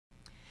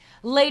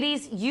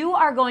Ladies, you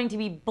are going to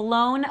be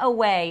blown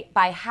away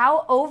by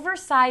how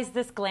oversized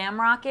this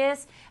GLAMROCK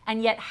is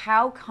and yet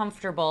how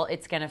comfortable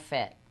it's going to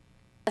fit.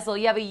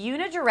 You have a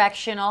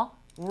unidirectional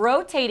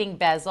rotating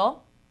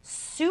bezel,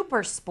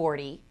 super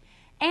sporty,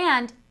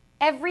 and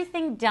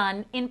everything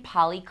done in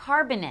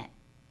polycarbonate.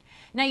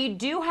 Now you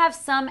do have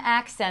some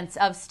accents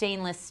of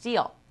stainless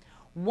steel.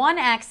 One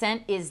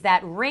accent is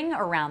that ring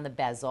around the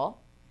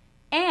bezel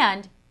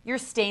and your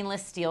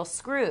stainless steel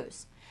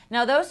screws.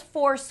 Now those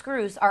 4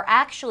 screws are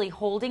actually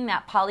holding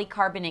that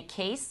polycarbonate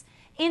case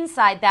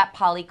inside that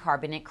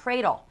polycarbonate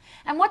cradle.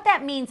 And what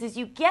that means is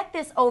you get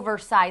this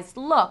oversized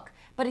look,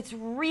 but it's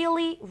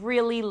really,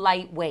 really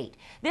lightweight.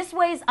 This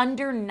weighs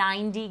under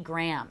 90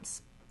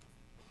 grams.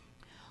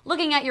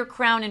 Looking at your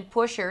crown and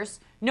pushers,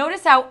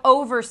 notice how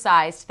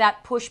oversized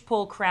that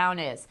push-pull crown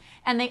is.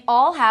 And they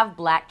all have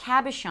black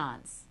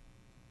cabochons.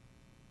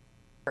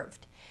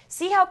 Curved.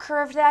 See how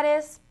curved that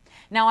is?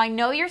 Now I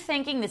know you're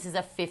thinking this is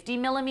a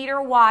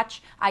 50mm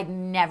watch, I'd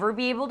never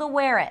be able to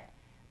wear it.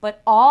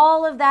 But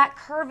all of that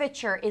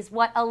curvature is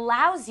what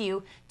allows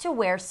you to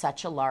wear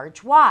such a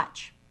large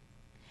watch.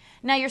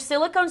 Now your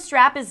silicone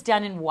strap is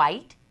done in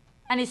white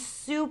and is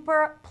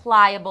super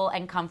pliable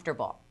and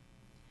comfortable.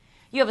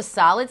 You have a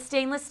solid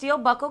stainless steel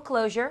buckle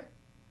closure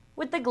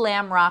with the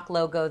GLAMROCK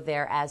logo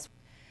there as well.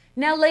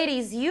 Now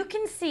ladies, you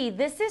can see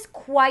this is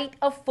quite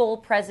a full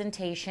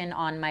presentation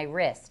on my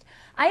wrist.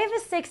 I have a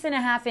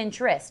 6.5-inch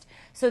wrist,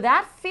 so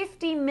that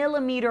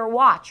 50mm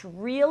watch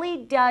really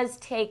does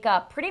take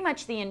up pretty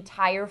much the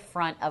entire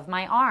front of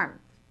my arm.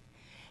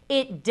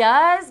 It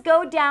does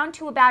go down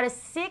to about a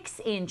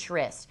 6-inch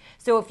wrist,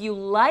 so if you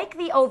like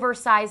the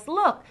oversized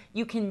look,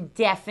 you can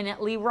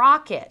definitely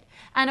rock it.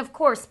 And of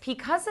course,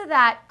 because of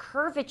that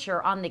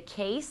curvature on the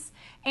case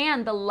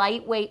and the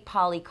lightweight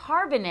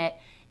polycarbonate,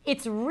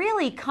 it's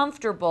really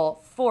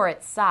comfortable for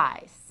its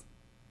size.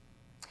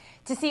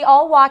 To see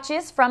all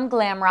watches from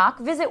GLAMROCK,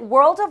 visit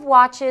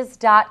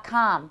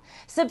WorldofWatches.com.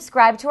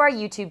 Subscribe to our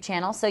YouTube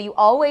channel so you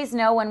always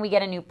know when we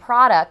get a new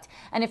product.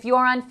 And if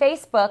you're on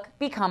Facebook,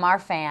 become our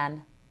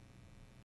fan.